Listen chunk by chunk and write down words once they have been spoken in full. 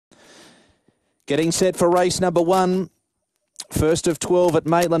Getting set for race number 1. First of 12 at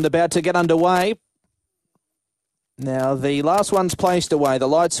Maitland, about to get underway. Now, the last one's placed away. The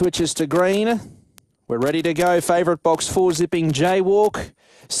light switches to green. We're ready to go. Favourite box 4, Zipping Jaywalk.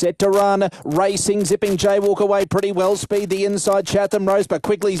 Set to run, racing, Zipping Jaywalk away pretty well. Speed the inside, Chatham Rose, but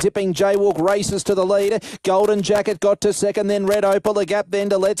quickly Zipping Jaywalk races to the lead. Golden Jacket got to second, then Red Opal, a gap then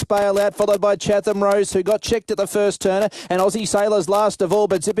to Let's Bail Out, followed by Chatham Rose, who got checked at the first turner, and Aussie Sailors last of all,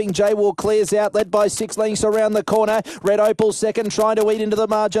 but Zipping Jaywalk clears out, led by 6 lengths around the corner. Red Opal second, trying to eat into the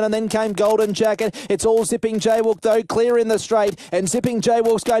margin, and then came Golden Jacket. It's all Zipping Jaywalk, though, clear in the straight, and Zipping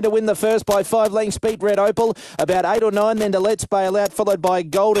Jaywalk's going to win the first by 5 lengths, beat Red Opal, about 8 or 9, then to Let's Bail Out, followed by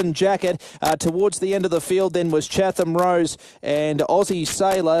Golden Jacket. Towards the end of the field then was Chatham Rose and Aussie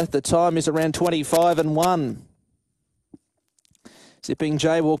Sailor. The time is around 25 and 1. Zipping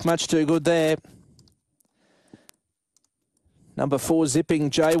Jaywalk, much too good there. Number 4, Zipping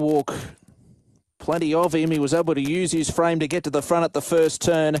Jaywalk. Plenty of him. He was able to use his frame to get to the front at the first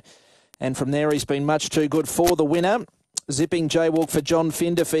turn. And from there, he's been much too good for the winner. Zipping Jaywalk for John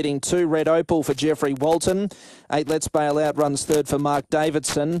Finn, defeating 2 Red Opal for Jeffrey Walton. 8 Let's Bail Out runs third for Mark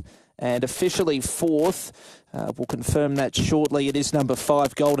Davidson. And officially 4th, we'll confirm that shortly. It is number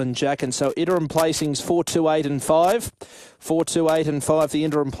 5, Golden Jack. And so interim placings 4, 2, 8 and 5. 4, 2, 8 and 5, the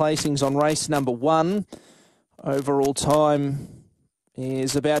interim placings on race number 1. Overall time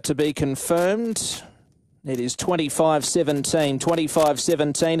is about to be confirmed. It is 25.17,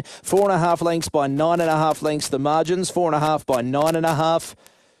 25.17, 4.5 lengths by 9.5 lengths. The margins, 4.5 by 9.5,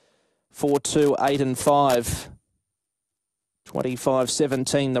 4, 2, 8 and 5.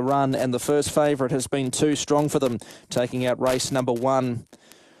 25.17 the run, and the first favourite has been too strong for them, taking out race number 1.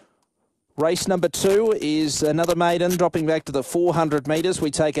 Race number 2 is another maiden, dropping back to the 400 metres.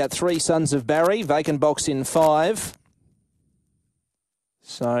 We take out 3 Sons of Barry, vacant box in 5.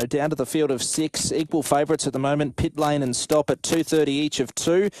 So down to the field of 6, equal favourites at the moment, Pit Lane and Stop at 2.30 each of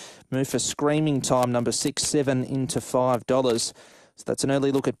 2. Move for Screaming Time, number 6, 7 into $5. So that's an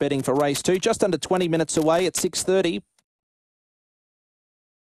early look at betting for race 2, just under 20 minutes away at 6:30.